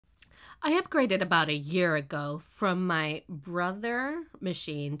I upgraded about a year ago from my brother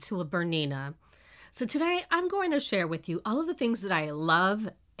machine to a Bernina. So today I'm going to share with you all of the things that I love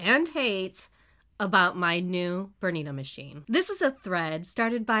and hate about my new Bernina machine. This is a thread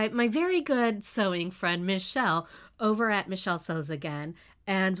started by my very good sewing friend Michelle over at Michelle Sews Again.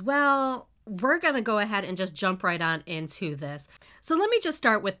 And well, we're going to go ahead and just jump right on into this. So let me just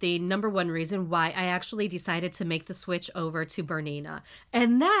start with the number one reason why I actually decided to make the switch over to Bernina,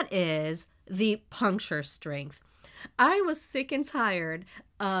 and that is the puncture strength. I was sick and tired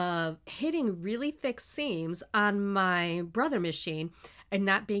of hitting really thick seams on my brother machine and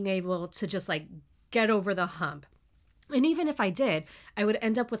not being able to just like get over the hump. And even if I did, I would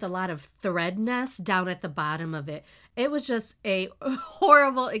end up with a lot of thread nests down at the bottom of it. It was just a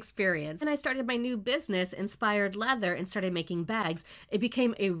horrible experience. And I started my new business, Inspired Leather, and started making bags. It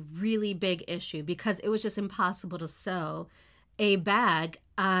became a really big issue because it was just impossible to sew a bag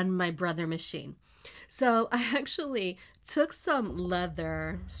on my brother machine. So I actually took some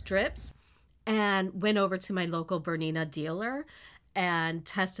leather strips and went over to my local Bernina dealer and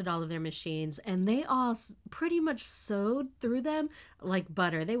tested all of their machines, and they all pretty much sewed through them like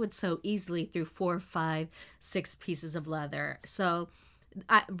butter. They would sew easily through 4, 5, 6 pieces of leather. So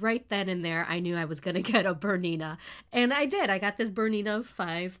right then and there, I knew I was going to get a Bernina, and I did. I got this Bernina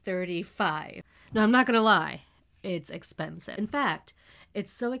 535. Now, I'm not going to lie, it's expensive. In fact,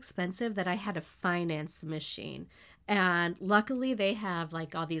 it's so expensive that I had to finance the machine, and luckily they have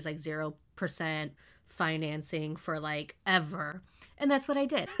like all these like 0% financing for like ever. And that's what I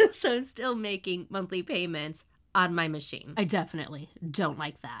did. So I'm still making monthly payments on my machine. I definitely don't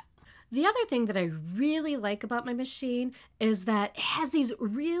like that. The other thing that I really like about my machine is that it has these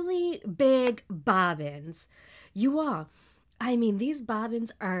really big bobbins. These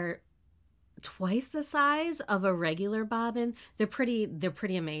bobbins are twice the size of a regular bobbin. They're pretty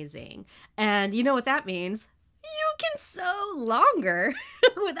amazing. And you know what that means? You can sew longer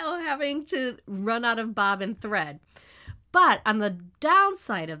without having to run out of bobbin thread. But on the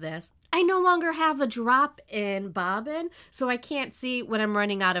downside of this, I no longer have a drop in bobbin, so I can't see when I'm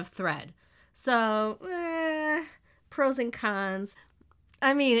running out of thread. So, pros and cons.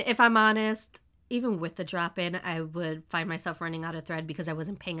 I mean, if I'm honest, even with the drop in, I would find myself running out of thread because I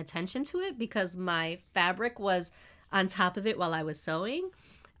wasn't paying attention to it because my fabric was on top of it while I was sewing.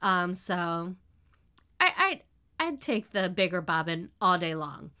 So I'd take the bigger bobbin all day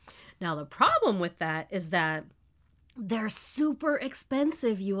long. Now, the problem with that is that they're super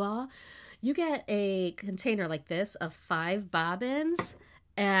expensive, you all. You get a container like this of 5 bobbins,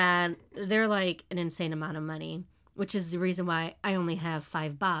 and they're like an insane amount of money, which is the reason why I only have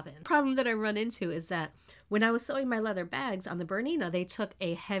 5 bobbins. The problem that I run into is that when I was sewing my leather bags on the Bernina, they took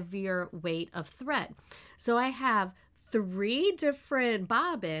a heavier weight of thread. So I have 3 different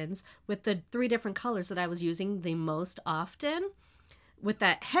bobbins with the 3 different colors that I was using the most often with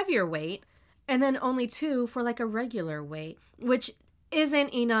that heavier weight, and then only 2 for like a regular weight, which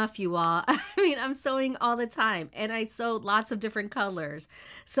isn't enough, you all. I mean, I'm sewing all the time and I sew lots of different colors.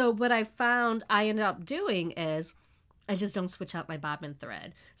 So what I found I ended up doing is I just don't switch out my bobbin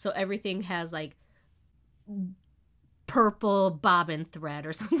thread. So everything has like purple bobbin thread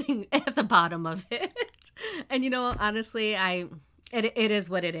or something at the bottom of it. And honestly, it is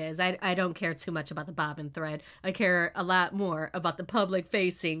what it is. I don't care too much about the bobbin thread. I care a lot more about the public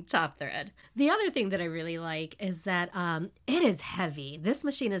facing top thread. The other thing that I really like is that it is heavy. This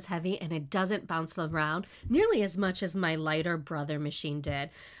machine is heavy and it doesn't bounce around nearly as much as my lighter brother machine did,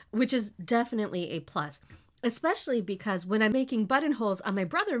 which is definitely a plus. Especially because when I'm making buttonholes on my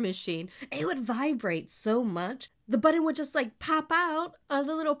brother machine, it would vibrate so much. The button would just like pop out of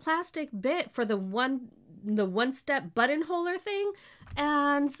the little plastic bit for the one-step buttonholer thing,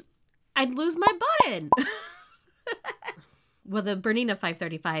 and I'd lose my button. Well, the Bernina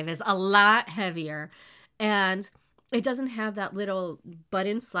 535 is a lot heavier, and it doesn't have that little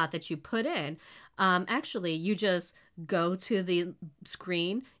button slot that you put in. Actually, you just go to the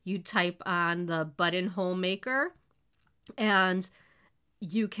screen, you type on the buttonhole maker, and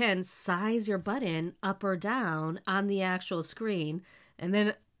you can size your button up or down on the actual screen, and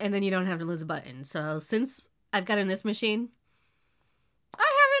then you don't have to lose a button. So since I've gotten this machine,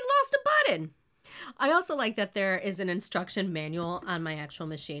 I haven't lost a button. I also like that there is an instruction manual on my actual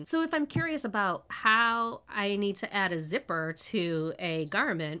machine. So if I'm curious about how I need to add a zipper to a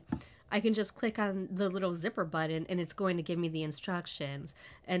garment, I can just click on the little zipper button and it's going to give me the instructions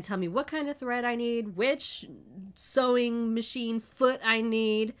and tell me what kind of thread I need, which sewing machine foot I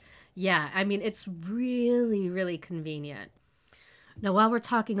need. Yeah, I mean, it's really, really convenient. Now, while we're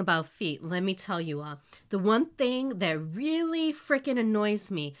talking about feet, let me tell you the one thing that really freaking annoys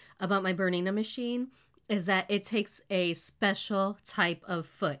me about my Bernina machine is that it takes a special type of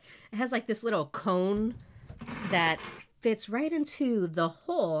foot. It has like this little cone that fits right into the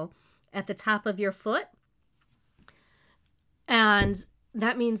hole at the top of your foot. And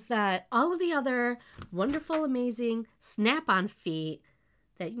that means that all of the other wonderful, amazing snap-on feet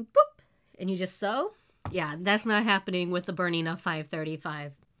that you boop and you just sew, yeah, that's not happening with the Bernina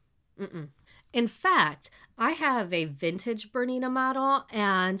 535. In fact, I have a vintage Bernina model,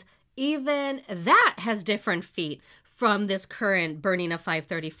 and even that has different feet from this current Bernina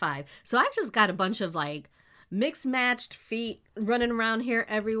 535. So I've just got a bunch of like mixed matched feet running around here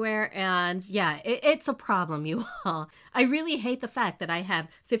everywhere, and yeah, it's a problem, you all. I really hate the fact that I have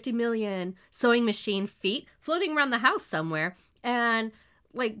 50 million sewing machine feet floating around the house somewhere, and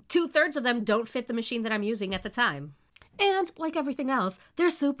like 2/3 of them don't fit the machine that I'm using at the time. And like everything else, they're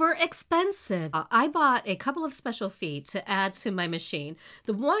super expensive. I bought a couple of special feet to add to my machine.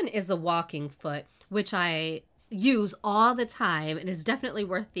 The one is the walking foot, which I use all the time and is definitely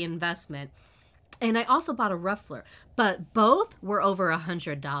worth the investment. And I also bought a ruffler, but both were over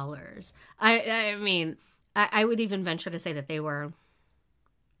 $100. I mean, I would even venture to say that they were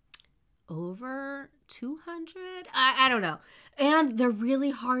over 200. I don't know. And they're really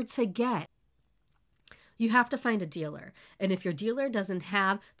hard to get. You have to find a dealer. And if your dealer doesn't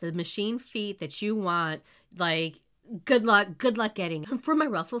have the machine feet that you want, like, good luck getting. For my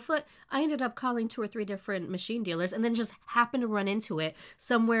ruffle foot, I ended up calling 2 or 3 different machine dealers and then just happened to run into it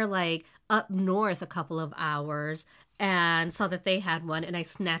somewhere like up north a couple of hours and saw that they had one, and I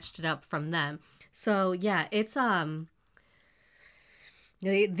snatched it up from them. So yeah, it's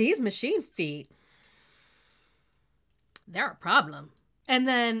these machine feet, they're a problem. And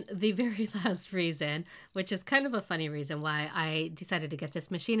then the very last reason, which is kind of a funny reason why I decided to get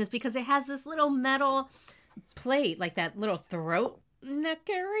this machine, is because it has this little metal plate, like that little throat neck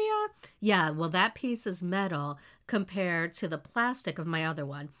area. Yeah, well, that piece is metal compared to the plastic of my other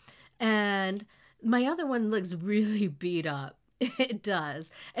one. And my other one looks really beat up. It does.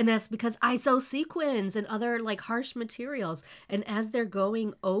 And that's because I sew sequins and other like harsh materials. And as they're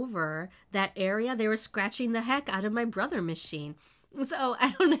going over that area, they were scratching the heck out of my brother machine. So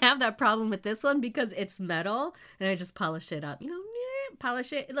I don't have that problem with this one because it's metal and I just polish it up. You know,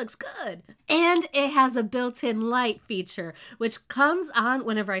 polish it. It looks good. And it has a built-in light feature, which comes on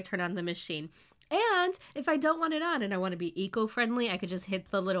whenever I turn on the machine. And if I don't want it on and I want to be eco-friendly, I could just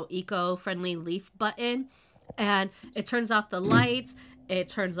hit the little eco-friendly leaf button and it turns off the lights, it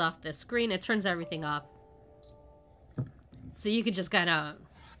turns off the screen, it turns everything off. So you could just kind of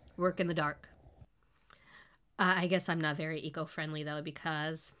work in the dark. I guess I'm not very eco-friendly though,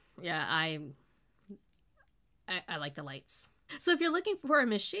 because yeah, I like the lights. So if you're looking for a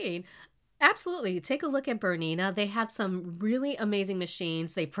machine, absolutely take a look at Bernina. They have some really amazing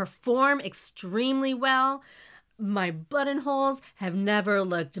machines. They perform extremely well. My buttonholes have never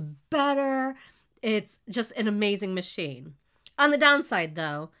looked better. It's just an amazing machine. On the downside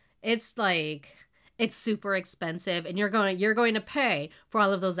though, it's super expensive, and you're going to pay for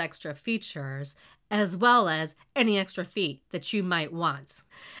all of those extra features as well as any extra feet that you might want.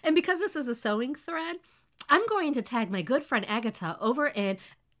 And because this is a sewing thread, I'm going to tag my good friend Agatha over in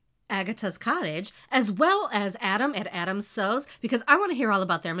Agatha's Cottage, as well as Adam at Adam Sews, because I want to hear all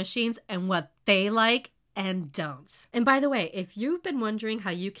about their machines and what they like and don't. And by the way, if you've been wondering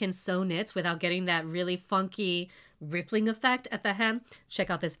how you can sew knits without getting that really funky rippling effect at the hem, check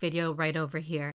out this video right over here.